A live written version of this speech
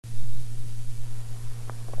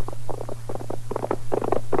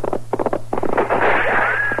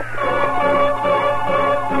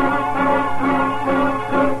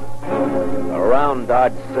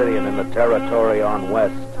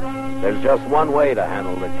There's just one way to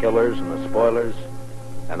handle the killers and the spoilers,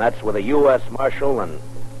 and that's with a U.S. Marshal and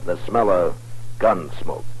the smell of gun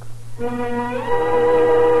smoke.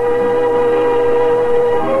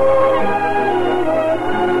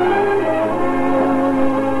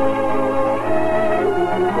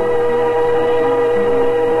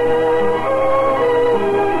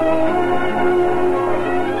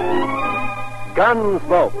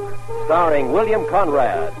 Gunsmoke, starring William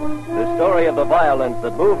Conrad. The story of the violence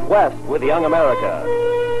that moved west with young America.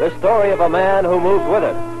 The story of a man who moved with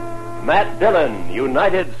it. Matt Dillon,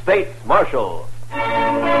 United States Marshal.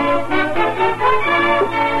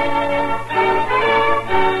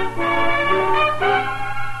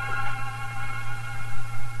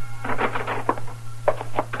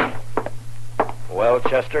 Well,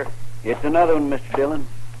 Chester? It's another one, Mr. Dillon.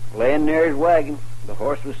 Laying near his wagon. The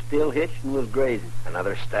horse was still hitched and was grazing.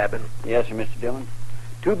 Another stabbing? Yes, sir, Mr. Dillon.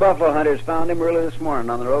 2 buffalo hunters found him early this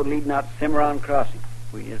morning on the road leading out to Cimarron Crossing.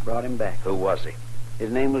 We just brought him back. Who was he?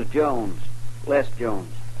 His name was Jones. Les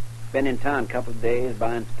Jones. Been in town a couple of days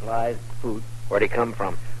buying supplies and food. Where'd he come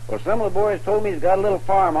from? Well, some of the boys told me he's got a little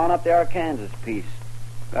farm on up the Arkansas piece.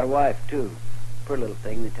 Got a wife, too. Pretty little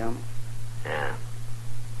thing, they tell me. Yeah.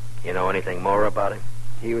 You know anything more about him?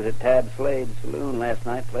 He was at Tab Slade's saloon last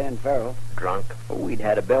night playing faro. Drunk? Oh, we'd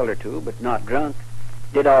had a belt or two, but not drunk.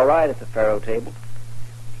 Did all right at the faro table.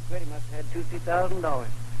 He must have had $2,000, $3,000.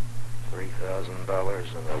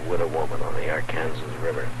 $3,000 and a widow woman on the Arkansas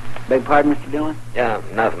River. Beg pardon, Mr. Dillon? Yeah,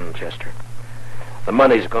 nothing, Chester. The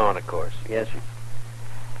money's gone, of course. Yes, sir.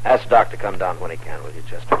 Ask Doc to come down when he can, will you,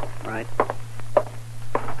 Chester? Right.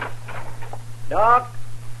 Doc,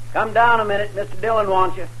 come down a minute. Mr. Dillon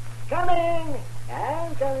wants you. Coming.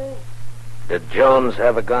 I'm coming. Did Jones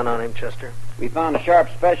have a gun on him, Chester? We found a sharp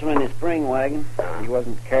special in his spring wagon. He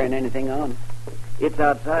wasn't carrying anything on. It's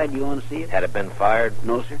outside. You want to see it? Had it been fired?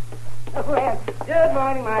 No, sir. Well, good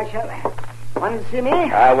morning, Marshal. Wanted to see me?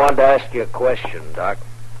 I wanted to ask you a question, Doc.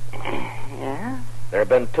 Yeah? There have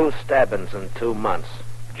been 2 stabbings in 2 months.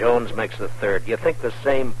 Jones makes the 3rd. You think the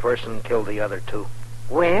same person killed the other 2?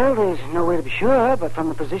 Well, there's no way to be sure, but from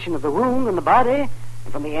the position of the wound in the body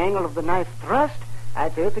and from the angle of the knife thrust,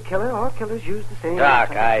 I'd say that the killer or killers used the same...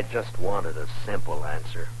 Doc, I just wanted a simple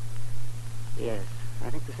answer. Yes, I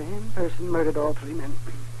think the same person murdered all 3 men.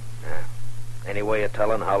 Yeah. Any way of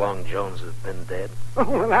telling how long Jones has been dead? Oh,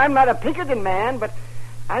 well, I'm not a Pinkerton man, but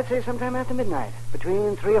I'd say sometime after midnight.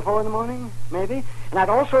 Between 3 or 4 in the morning, maybe. And I'd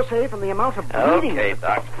also say from the amount of bleeding... Okay,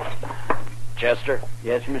 Doc. Chester?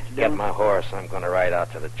 Yes, Mr. Dillon? Get my horse. I'm going to ride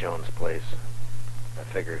out to the Jones place. I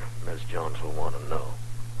figure Miss Jones will want to know.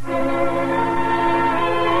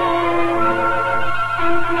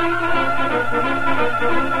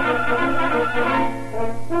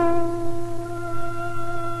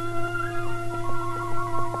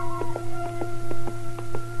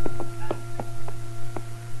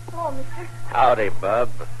 Hello, mister. Howdy, Bub.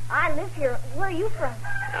 I live here. Where are you from?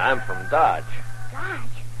 I'm from Dodge. Dodge.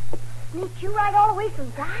 Sneak you ride all the way from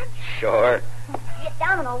Dodge? Sure. Get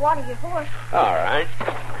down and I'll water your horse. All right.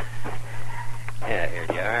 Yeah, here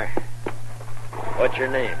you are. What's your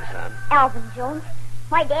name, son? Alvin Jones.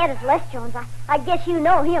 My dad is Les Jones. I guess you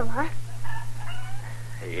know him, huh?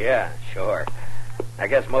 Yeah, sure. I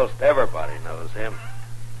guess most everybody knows him.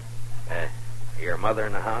 Your mother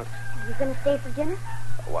in the house? Are you going to stay for dinner?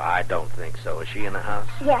 Well, I don't think so. Is she in the house?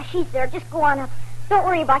 Yeah, she's there. Just go on up. Don't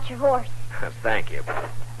worry about your horse. Thank you.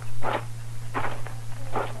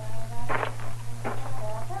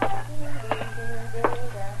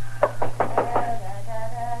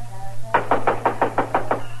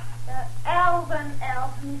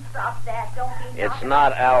 Alvin, stop that. Don't be It's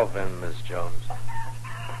not Alvin, Miss Jones.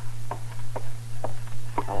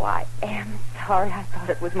 Oh, I am sorry. I thought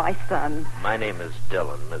it was my son. My name is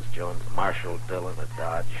Dillon, Miss Jones. Marshal Dillon at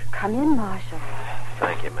Dodge. Come in, Marshal.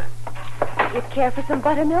 Thank you, ma'am. You care for some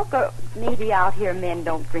buttermilk? Or maybe out here men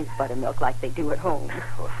don't drink buttermilk like they do at home.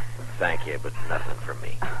 Well, thank you, but nothing for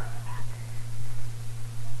me.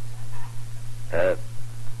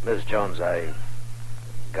 Miss Jones, I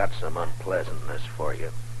got some unpleasantness for you.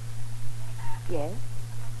 Yes?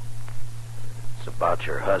 It's about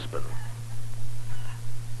your husband.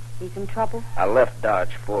 He's in trouble? I left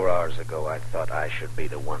Dodge 4 hours ago. I thought I should be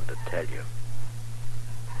the one to tell you.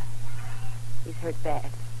 He's hurt bad.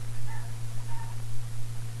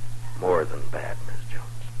 More than bad, Miss Jones.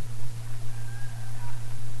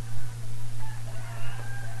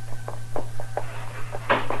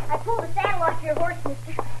 I pulled the saddle off your horse,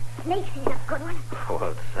 mister. Snakes, he's a good one.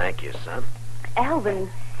 Well, thank you, son. Alvin,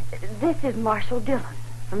 this is Marshal Dillon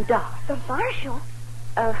from Dodge. The marshal?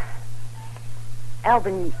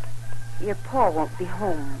 Alvin, your pa won't be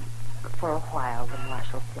home For a while, the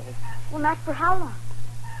marshal says. Well, not for how long?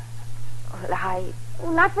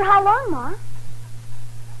 Well, not for how long, Ma?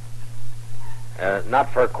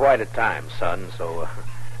 Not for quite a time, son, so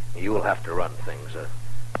you'll have to run things a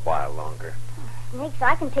while longer. Snakes,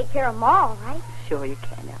 I can take care of them all, right? Sure you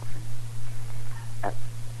can, Alfred.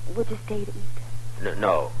 Would you stay to eat?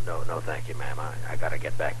 No, thank you, ma'am. I gotta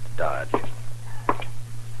get back to Dodge.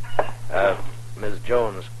 Miss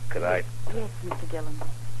Jones, could I Yes, Mr. Dillon.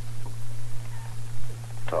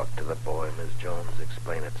 talk to the boy, Miss Jones?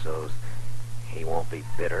 Explain it so he won't be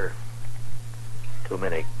bitter. Too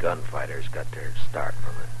many gunfighters got their start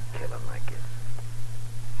from a killing like this.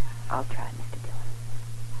 I'll try, Mr. Dillon.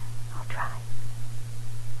 I'll try.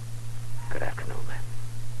 Good afternoon,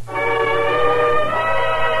 ma'am.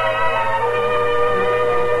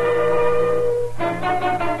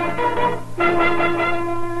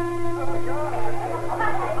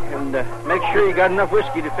 And make sure you got enough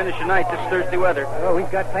whiskey to finish the night this Thursday weather. Oh, we've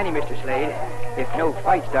got plenty, Mr. Slade. If no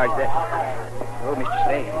fight starts that... Oh, Mr.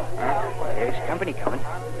 Slade. There's company coming.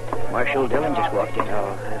 Marshal Dillon just walked in.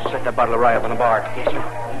 Oh, set that bottle of rye up on the bar. Yes, sir.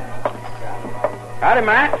 Howdy,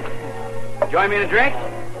 Matt. Join me in a drink?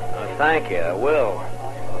 Thank you, I will.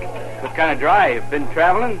 What kind of drive? Been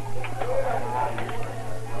traveling?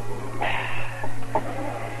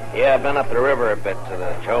 Yeah, I've been up the river a bit to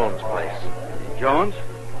the Jones place. Jones?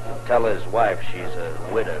 Tell his wife she's a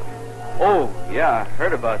widow. Oh, yeah, I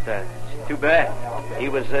heard about that. It's too bad. He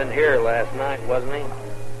was in here last night, wasn't he?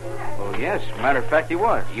 Oh, yes. Matter of fact, he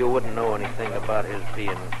was. You wouldn't know anything about his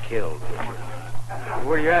being killed, would you?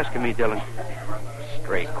 What are you asking me, Dillon?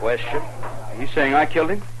 Straight question. Are you saying I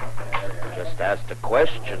killed him? Just asked a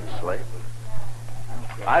question, Slade.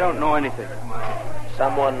 I don't know anything.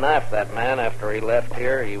 Someone knifed that man after he left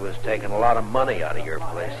here. He was taking a lot of money out of your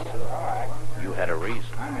place. You had a reason.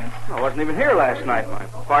 I wasn't even here last night. My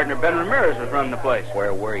partner, Ben Ramirez, was running the place.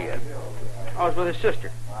 Where were you? I was with his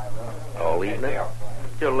sister. All evening?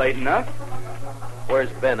 Still late enough. Where's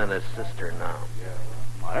Ben and his sister now?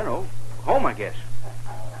 I don't know. Home, I guess.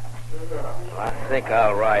 I think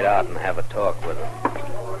I'll ride out and have a talk with him.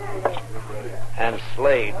 And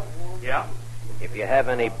Slade, Yeah? if you have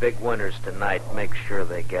any big winners tonight, make sure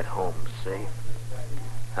they get home safe.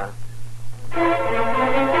 Huh?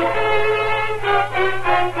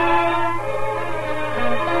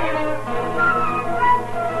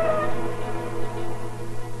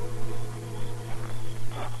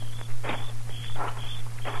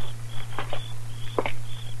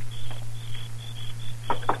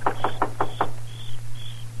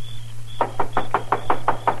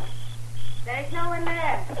 There is no one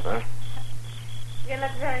there. Huh? You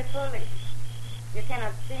look very foolish. You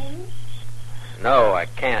cannot see me? No, I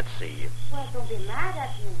can't see you. Well, don't be mad at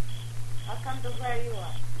me. I'll come to where you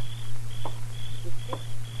are. You see,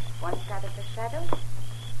 once out of the shadows,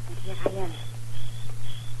 and here I am.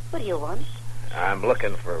 What do you want? I'm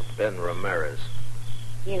looking for Ben Ramirez,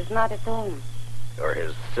 He is not at home. or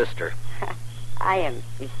his sister. I am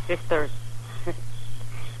his sister.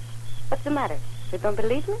 What's the matter? You don't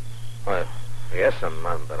believe me? Well, yes,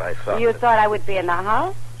 but I thought... You that- thought I would be in the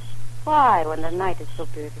house? Why, when the night is so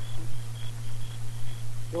beautiful?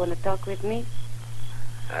 You want to talk with me?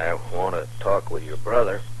 I want to talk with your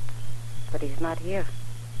brother. But he's not here.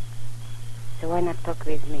 So why not talk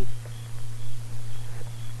with me?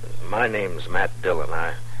 My name's Matt Dillon.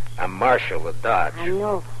 I'm Marshal of Dodge. I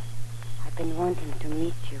know. I've been wanting to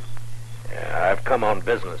meet you. I've come on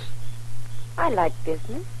business. I like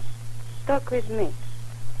business. Talk with me.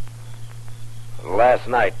 Last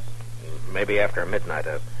night, maybe after midnight,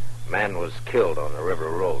 a man was killed on the river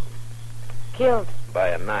road Killed. by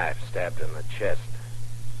a knife stabbed in the chest.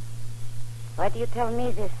 Why do you tell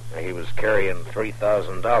me this? He was carrying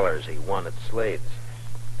 $3,000 he won at Slade's.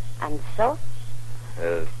 And so?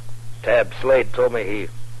 Tab Slade told me he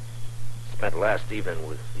spent last evening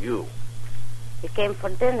with you. He came for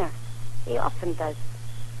dinner. He often does.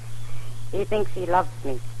 He thinks he loves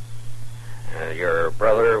me. Your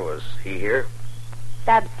brother, was he here?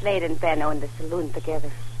 Tab Slade and Ben own the saloon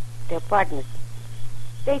together. They're partners.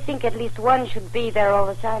 They think at least one should be there all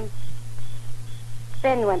the time.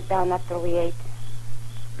 Ben went down after we ate.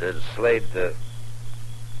 Did Slade,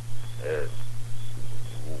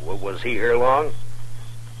 was he here long?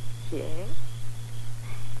 Yes.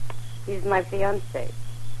 He's my fiancé.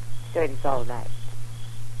 So it's all right.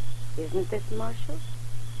 Isn't this, Marshal?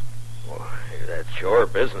 Well, that's your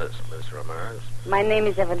business, Miss Ramirez. My name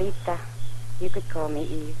is Evelita. You could call me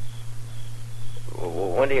Eve.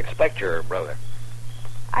 When do you expect your brother?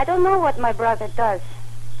 I don't know what my brother does.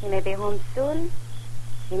 He may be home soon.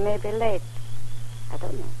 He may be late. I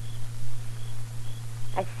don't know.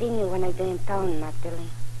 I've seen you when I've been in town, Matt Dillon.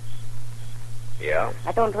 Yeah?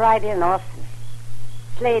 I don't ride in often.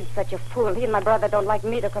 Slade's such a fool. He and my brother don't like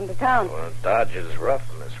me to come to town. Well, Dodge is rough,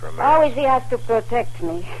 Miss Ramirez. Always he has to protect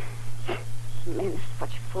me. Men are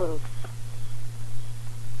such fools.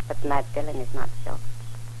 But Matt Dillon is not so.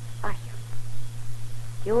 Are you?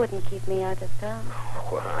 You wouldn't keep me out of town.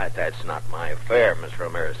 Well, that's not my affair, Miss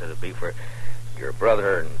Ramirez. It'll be for your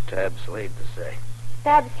brother and Tab Slade to say.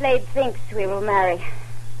 Tab Slade thinks we will marry.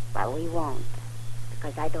 Well, we won't.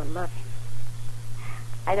 Because I don't love him.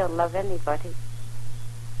 I don't love anybody.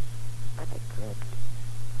 But I could.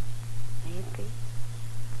 Maybe.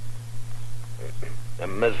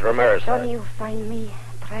 Miss Ramirez. Don't you find me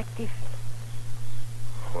attractive?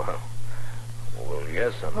 Well,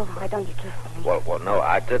 yes, I'm... Oh, why don't you kiss me? Well, no,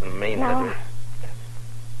 I didn't mean No. to...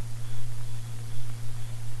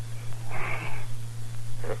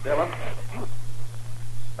 Dillon,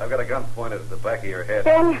 I've got a gun pointed at the back of your head.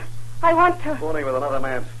 Ben, I want to... Fooling with another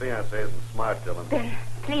man's fiancée isn't smart, Dillon. Ben,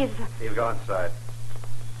 please. He'll go inside.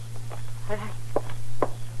 All right.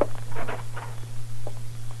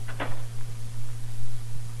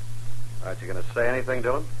 Aren't you going to say anything,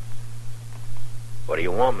 Dillon? What do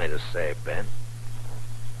you want me to say, Ben?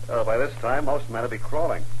 Oh, by this time, most men will be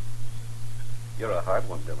crawling. You're a hard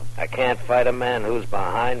one, Dillon. I can't fight a man who's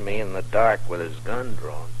behind me in the dark with his gun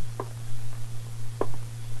drawn.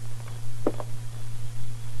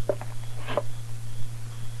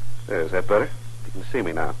 There, is that better? You can see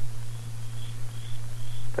me now.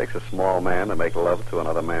 Takes a small man to make love to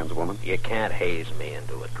another man's woman. You can't haze me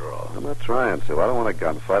into a draw. I'm not trying to. I don't want a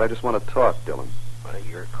gunfight. I just want to talk, Dillon. Well,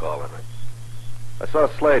 you're calling it. I saw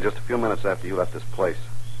Slade just a few minutes after you left this place.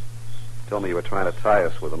 He told me you were trying to tie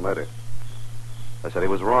us with a murder. I said he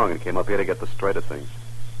was wrong and came up here to get the straight of things.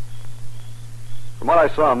 From what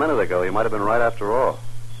I saw a minute ago, he might have been right after all.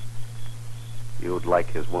 You'd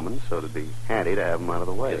like his woman, so it'd be handy to have him out of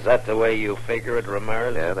the way. Is that the way you figure it,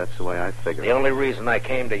 Ramirez? Yeah, that's the way I figure it. The only reason I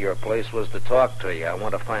came to your place was to talk to you. I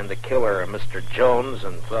want to find the killer, Mr. Jones,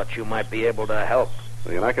 and thought you might be able to help.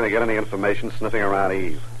 Well, you're not going to get any information sniffing around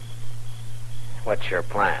Eve. What's your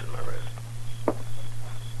plan, Ramirez?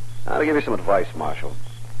 I'll give you some advice, Marshal.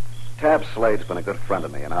 Tab Slade's been a good friend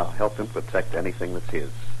of me, and I'll help him protect anything that's his.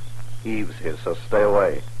 Eve's his, so stay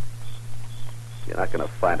away. You're not going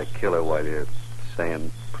to find a killer while you're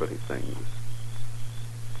saying pretty things.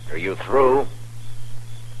 Are you through?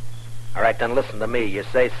 All right, then listen to me. You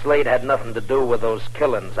say Slade had nothing to do with those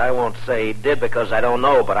killings. I won't say he did because I don't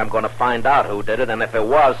know, but I'm going to find out who did it, and if it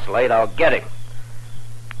was Slade, I'll get him.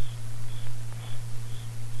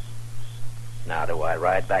 Now, do I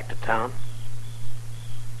ride back to town?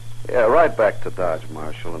 Yeah, ride back to Dodge,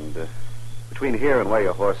 Marshal, and between here and where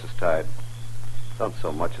your horse is tied, don't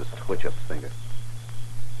so much as twitch a finger.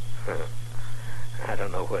 I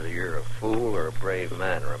don't know whether you're a fool or a brave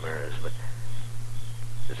man, Ramirez, but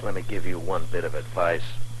just let me give you one bit of advice.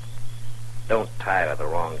 Don't tie to the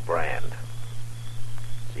wrong brand.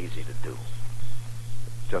 It's easy to do.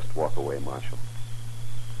 Just walk away, Marshal.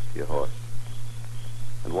 To your horse.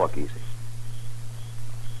 And walk easy.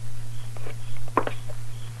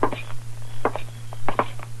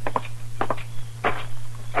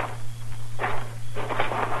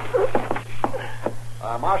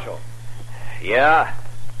 Marshal. Yeah?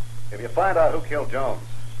 If you find out who killed Jones,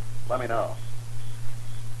 let me know.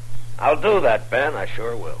 I'll do that, Ben. I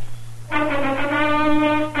sure will.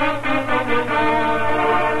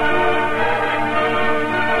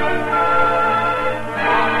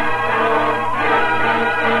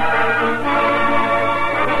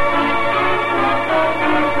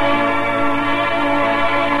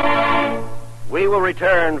 We will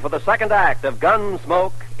return for the second act of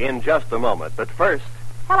Gunsmoke in just a moment. But first...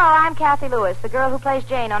 Hello, I'm Kathy Lewis, the girl who plays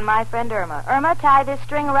Jane on My Friend Irma. Irma, tie this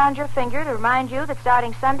string around your finger to remind you that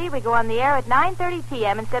starting Sunday, we go on the air at 9:30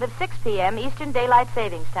 p.m. instead of 6 p.m. Eastern Daylight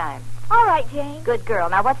Savings Time. All right, Jane. Good girl.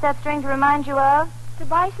 Now, what's that string to remind you of? To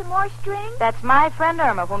buy some more string? That's My Friend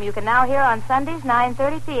Irma, whom you can now hear on Sundays,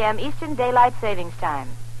 9:30 p.m. Eastern Daylight Savings Time.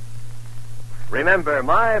 Remember,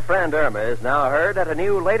 My Friend Irma is now heard at a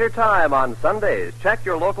new later time on Sundays. Check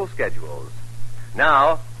your local schedules.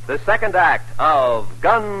 Now, the second act of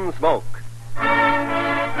Gunsmoke.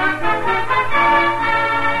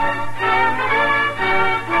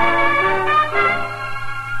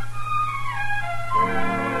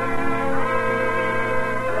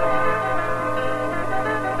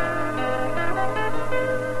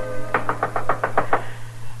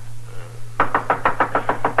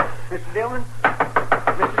 Mr. Dillon?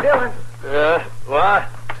 Mr. Dillon? What?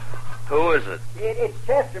 Who is it? It's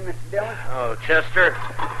Chester, Mr. Dillon. Oh, Chester.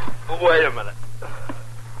 Wait a minute.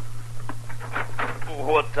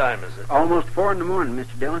 What time is it? Almost 4 in the morning,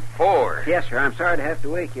 Mr. Dillon. 4? Yes, sir. I'm sorry to have to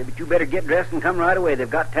wake you, but you better get dressed and come right away. They've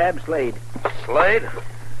got Tab Slade. Slade?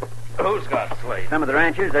 Who's got Slade? Some of the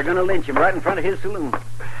ranchers, they're going to lynch him right in front of his saloon.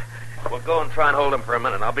 Well, go and try and hold him for a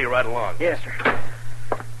minute. I'll be right along. Yes, sir.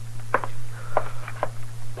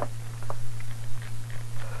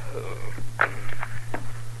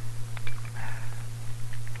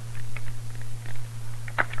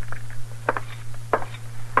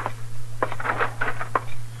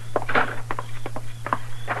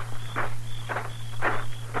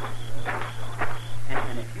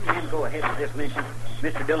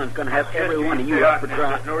 Mr. Dillon's going to have every one of you up for trial.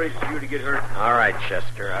 There's no reason for you to get hurt. All right,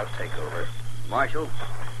 Chester. I'll take over. Marshal,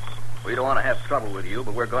 we don't want to have trouble with you,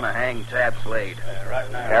 but we're going to hang Tab Slade.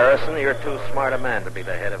 Right now. Harrison, you're too smart a man to be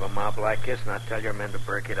the head of a mob like this. Now tell your men to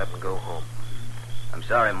break it up and go home. I'm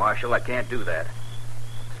sorry, Marshal. I can't do that.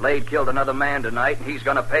 Slade killed another man tonight, and he's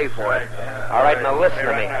going to pay for it. All right, now listen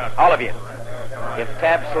to me. All of you. If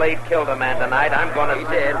Tab Slade killed a man tonight, I'm going to... He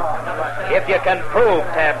did. If you can prove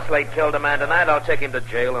Tab Slade killed a man tonight, I'll take him to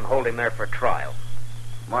jail and hold him there for trial.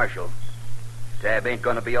 Marshal, Tab ain't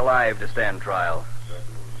going to be alive to stand trial.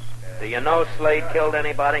 Do you know Slade killed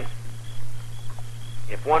anybody?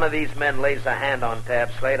 If one of these men lays a hand on Tab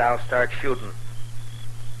Slade, I'll start shooting.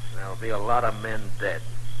 There'll be a lot of men dead.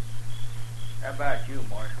 How about you,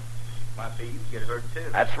 Marshal? Might be you get hurt, too.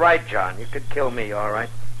 That's right, John. You could kill me, all right.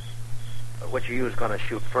 But which of you is going to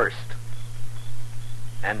shoot first?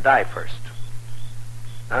 And die first?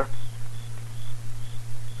 Huh?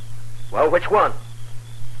 Well, which one?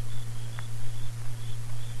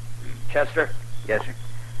 Chester? Yes, sir.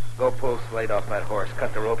 Go pull Slade off that horse,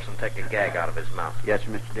 cut the ropes, and take a gag out of his mouth. Yes,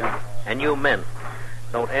 sir, Mr. Dillon. And you men,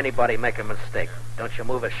 don't anybody make a mistake. Don't you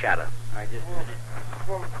move a shadow. All right, just a minute.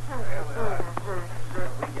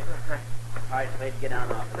 All right, Slade, get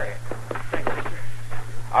down off there.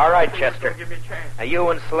 All right, Chester. Give me a chance. Now, you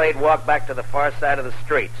and Slade walk back to the far side of the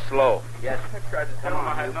street, slow. Yes, I tried to tell him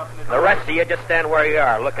I had nothing to do. The rest of you just stand where you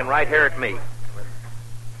are, looking right here at me.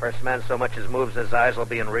 First man so much as moves his eyes will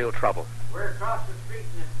be in real trouble. We're across the street,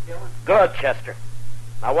 Mr. Dillon. Good, Chester.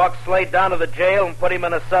 Now walk Slade down to the jail and put him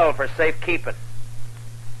in a cell for safekeeping.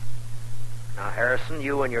 Now, Harrison,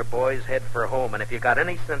 you and your boys head for home, and if you got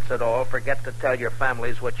any sense at all, forget to tell your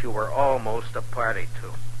families what you were almost a party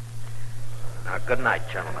to. Now, good night,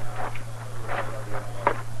 gentlemen.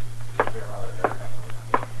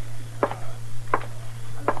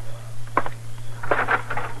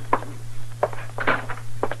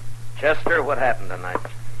 Chester, what happened tonight?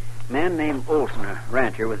 A man named Olson, a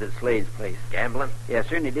rancher, was at Slade's place. Gambling? Yes,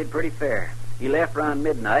 sir, and he did pretty fair. He left around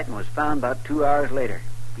midnight and was found about 2 hours later.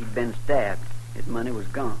 He'd been stabbed. His money was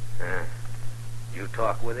gone. You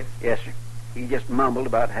talk with him? Yes, sir. He just mumbled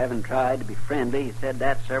about having tried to be friendly. He said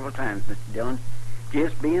that several times, Mr. Dillon.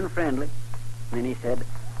 Just being friendly. And then he said,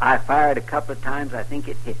 I fired a couple of times. I think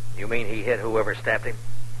it hit. You mean he hit whoever stabbed him?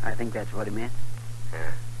 I think that's what he meant.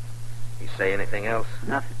 He say anything else?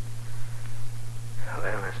 Nothing. Well,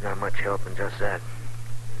 there's not much help in just that.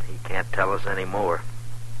 He can't tell us any more.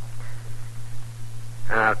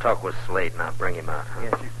 I'll talk with Slade and I'll bring him out. Huh?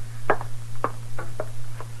 Yes, sir.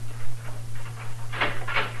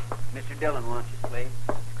 Mr. Dillon wants you, Slade.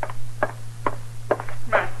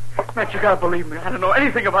 Matt, you gotta believe me. I don't know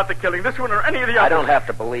anything about the killing. This one or any of the others. I don't have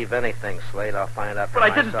to believe anything, Slade. I'll find out for But I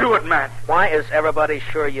myself. didn't do it, Matt. Why is everybody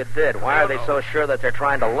sure you did? Why are they so sure that they're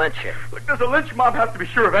trying to lynch you? Look, does a lynch mob have to be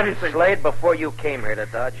sure of anything? Slade, before you came here to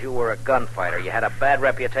Dodge, you were a gunfighter. You had a bad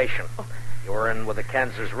reputation. You were in with the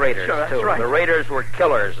Kansas Raiders, Sure, that's too. right. The Raiders were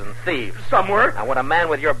killers and thieves. Some were. Now, when a man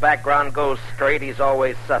with your background goes straight, he's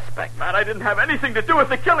always suspect. Matt, I didn't have anything to do with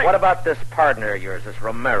the killing. What about this partner of yours, this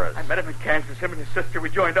Ramirez? I met him in Kansas. Him and his sister. We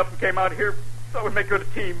joined up and came out here. Thought we'd make good a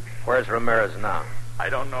team. Where's Ramirez now? I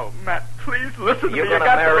don't know. Matt, please listen to You me. gonna You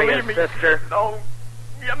got marry to his believe me. sister? No.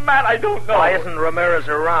 Yeah, Matt, I don't know. Why isn't Ramirez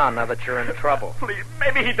around now that you're in trouble? Please,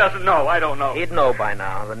 maybe he doesn't know. I don't know. He'd know by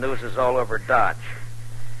now. The news is all over Dodge.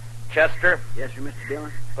 Chester, Yes, sir, Mr.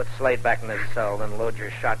 Dillon. put Slade back in his cell, then load your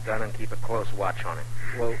shotgun and keep a close watch on him.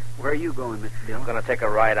 Well, where are you going, Mr. I'm Dillon? going to take a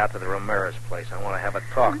ride out to the Ramirez place. I want to have a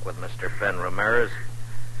talk with Mr. Ben Ramirez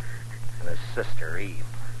and his sister, Eve.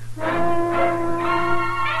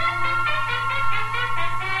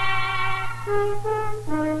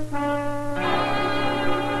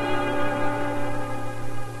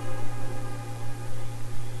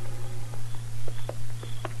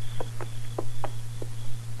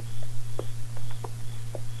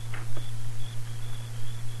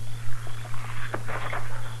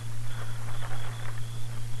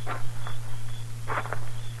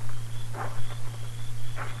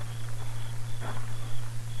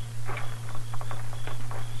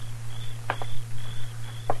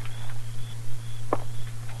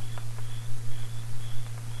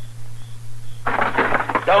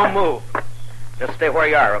 Don't move. Just stay where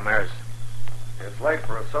you are, Ramirez. It's late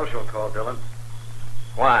for a social call, Dillon.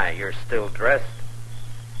 Why? You're still dressed?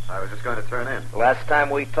 I was just going to turn in. Last time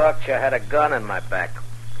we talked, you had a gun in my back.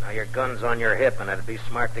 Now your gun's on your hip, and it'd be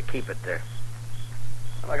smart to keep it there.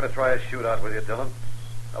 I'm not going to try a shootout with you, Dillon.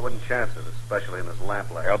 I wouldn't chance it, especially in this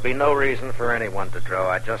lamplight. There'll be no reason for anyone to draw.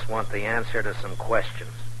 I just want the answer to some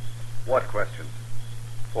questions. What questions?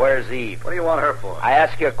 Where's Eve? What do you want her for? I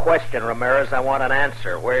ask you a question, Ramirez. I want an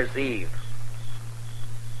answer. Where's Eve?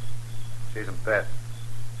 She's in bed.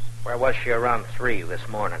 Where was she around 3 this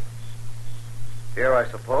morning? Here, I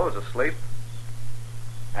suppose, asleep.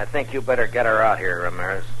 I think you better get her out here,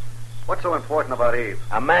 Ramirez. What's so important about Eve?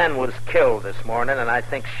 A man was killed this morning, and I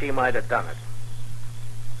think she might have done it.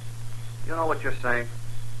 You know what you're saying?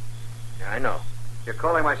 Yeah, I know. You're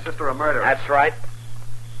calling my sister a murderer. That's right.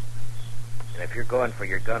 And if you're going for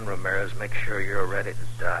your gun, Ramirez, make sure you're ready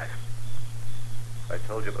to die. I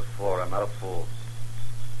told you before, I'm not a fool.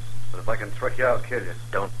 But if I can trick you, I'll kill you.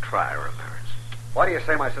 Don't try, Ramirez. Why do you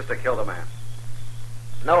say my sister killed a man?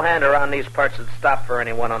 No hand around these parts would stop for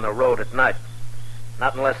anyone on the road at night.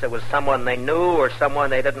 Not unless it was someone they knew or someone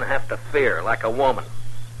they didn't have to fear, like a woman.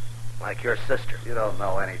 Like your sister. You don't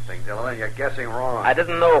know anything, Dillon. You're guessing wrong. I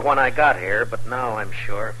didn't know when I got here, but now I'm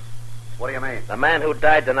sure. What do you mean? The man who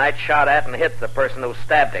died tonight shot at and hit the person who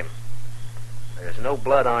stabbed him. There's no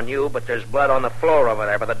blood on you, but there's blood on the floor over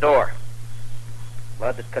there by the door.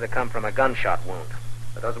 Blood that could have come from a gunshot wound.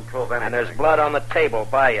 That doesn't prove anything. And there's blood on the table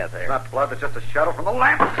by you there. It's not blood, it's just a shadow from the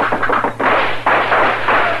lamp.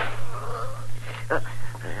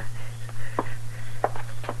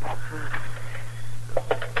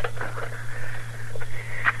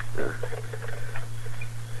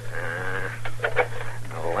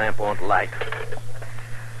 The lamp won't light.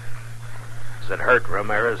 Does it hurt,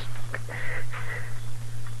 Ramirez?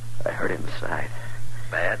 I hurt inside.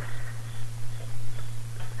 Bad?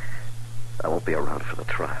 I won't be around for the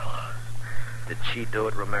trial. Did she do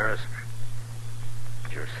it, Ramirez?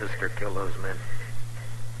 Did your sister kill those men?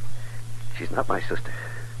 She's not my sister.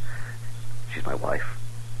 She's my wife.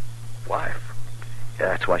 Wife? Yeah,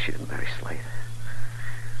 that's why she didn't marry Slade.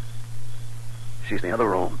 She's in the other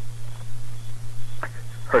room.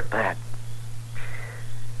 Hurt bad.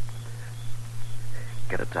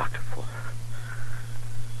 Get a doctor for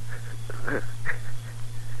her.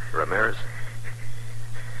 Ramirez?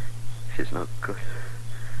 She's no good.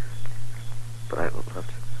 But I loved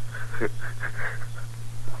her.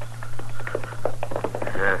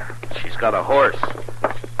 She's got a horse.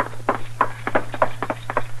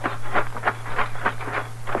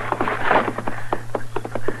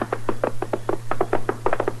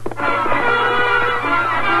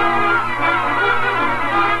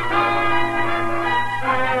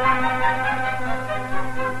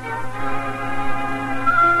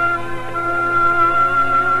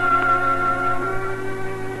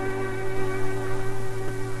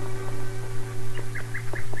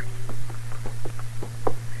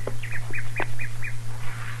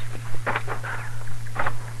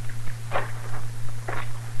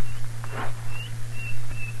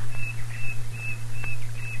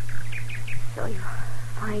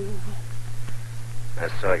 I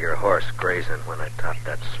saw your horse grazing when I topped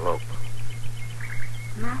that slope.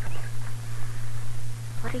 Matt,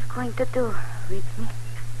 what are you going to do with me?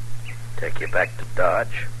 Take you back to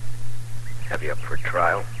Dodge. Have you up for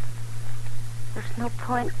trial? There's no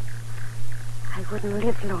point. I wouldn't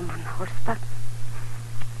live long on horseback.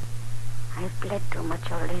 I've bled too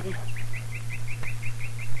much already.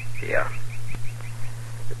 Yeah.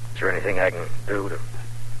 Is there anything I can do to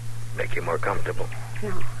make you more comfortable?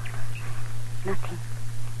 No. Nothing.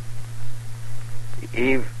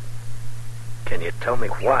 Eve, can you tell me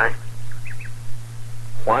why?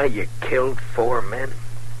 Why you killed 4 men?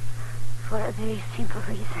 For a very simple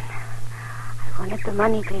reason. I wanted the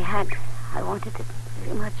money they had. I wanted it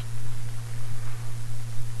very much.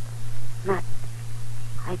 Matt,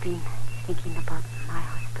 I've been thinking about my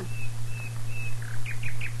husband.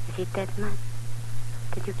 Is he dead, Matt?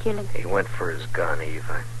 Did you kill him? He went for his gun, Eve.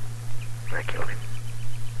 I killed him.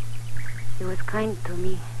 He was kind to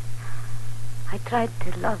me. I tried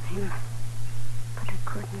to love him, but I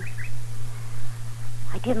couldn't.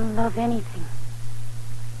 I didn't love anything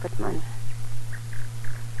but money.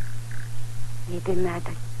 Maybe, Matt,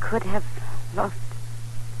 I could have loved.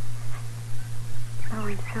 Oh,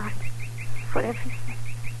 I'm sorry for everything.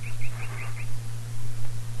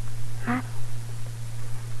 Matt?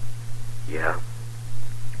 Yeah?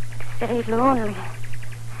 It's very lonely.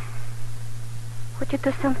 Would you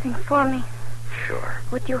do something for me? Sure.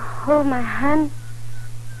 Would you hold my hand?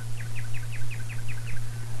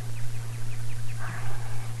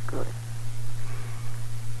 good.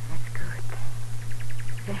 That's good.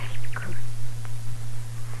 Very good.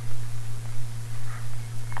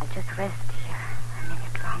 I'll just rest here a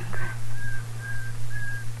minute longer.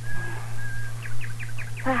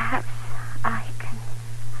 Perhaps I can...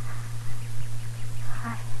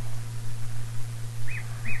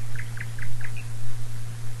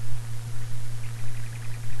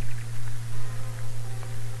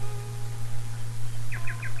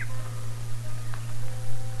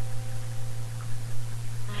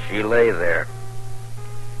 She lay there,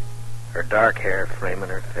 her dark hair framing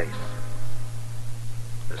her face,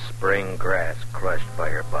 the spring grass crushed by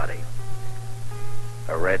her body,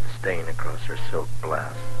 a red stain across her silk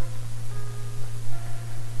blouse.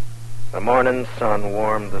 The morning sun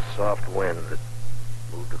warmed the soft wind that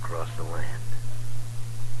moved across the land.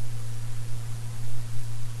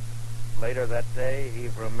 Later that day,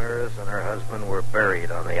 Eve Ramirez and her husband were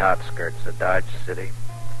buried on the outskirts of Dodge City,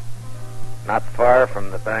 not far from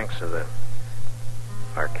the banks of the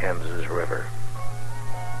Arkansas River.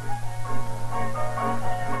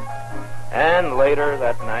 And later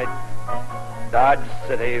that night, Dodge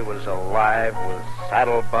City was alive with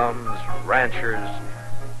saddle bums, ranchers,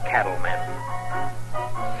 cattlemen,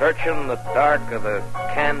 searching the dark of the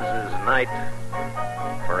Kansas night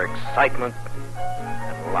for excitement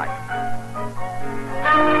and life.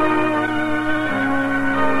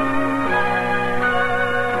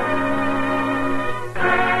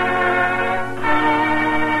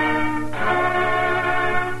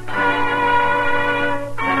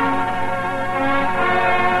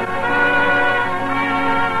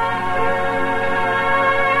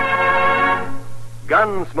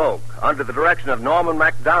 Gunsmoke, under the direction of Norman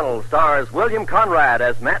MacDonald, stars William Conrad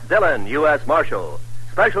as Matt Dillon, U.S. Marshal.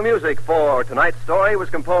 Special music for tonight's story was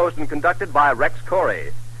composed and conducted by Rex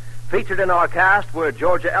Corey. Featured in our cast were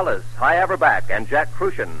Georgia Ellis, Hy Averback, and Jack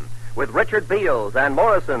Crucian, with Richard Beals, Ann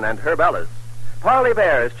Morrison, and Herb Ellis. Parley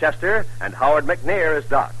Bear is Chester, and Howard McNear is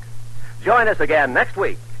Doc. Join us again next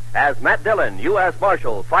week as Matt Dillon, U.S.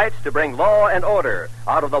 Marshal, fights to bring law and order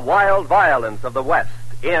out of the wild violence of the West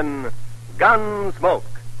in Gunsmoke.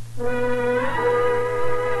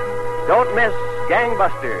 Don't miss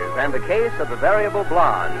Gangbusters and the Case of the Variable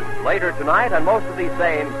Blonde later tonight on most of these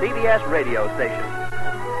same CBS radio stations.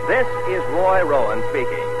 This is Roy Rowan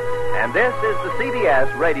speaking, and this is the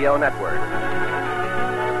CBS Radio Network.